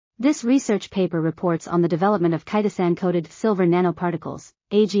This research paper reports on the development of chitosan-coated silver nanoparticles,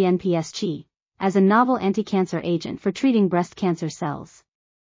 AGNPSG, as a novel anti-cancer agent for treating breast cancer cells.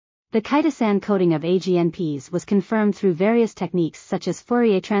 The chitosan coating of AGNPs was confirmed through various techniques such as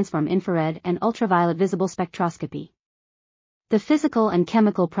Fourier transform infrared and ultraviolet visible spectroscopy. The physical and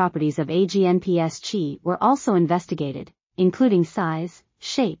chemical properties of AGNPSG were also investigated, including size,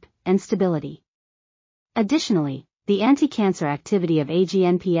 shape, and stability. Additionally, the anti-cancer activity of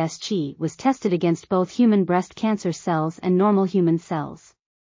AGNPSG was tested against both human breast cancer cells and normal human cells.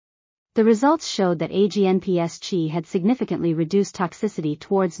 The results showed that AGNPSG had significantly reduced toxicity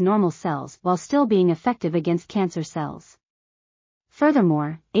towards normal cells while still being effective against cancer cells.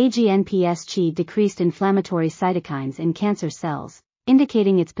 Furthermore, AGNPSG decreased inflammatory cytokines in cancer cells,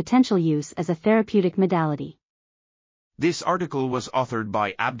 indicating its potential use as a therapeutic modality. This article was authored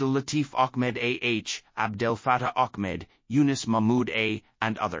by Abdellatif Ahmed A.H., Abdelfattah Ahmed, Younis Mahmoud A.,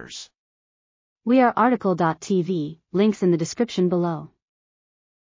 and others. We are RTCLTV, links in the description below.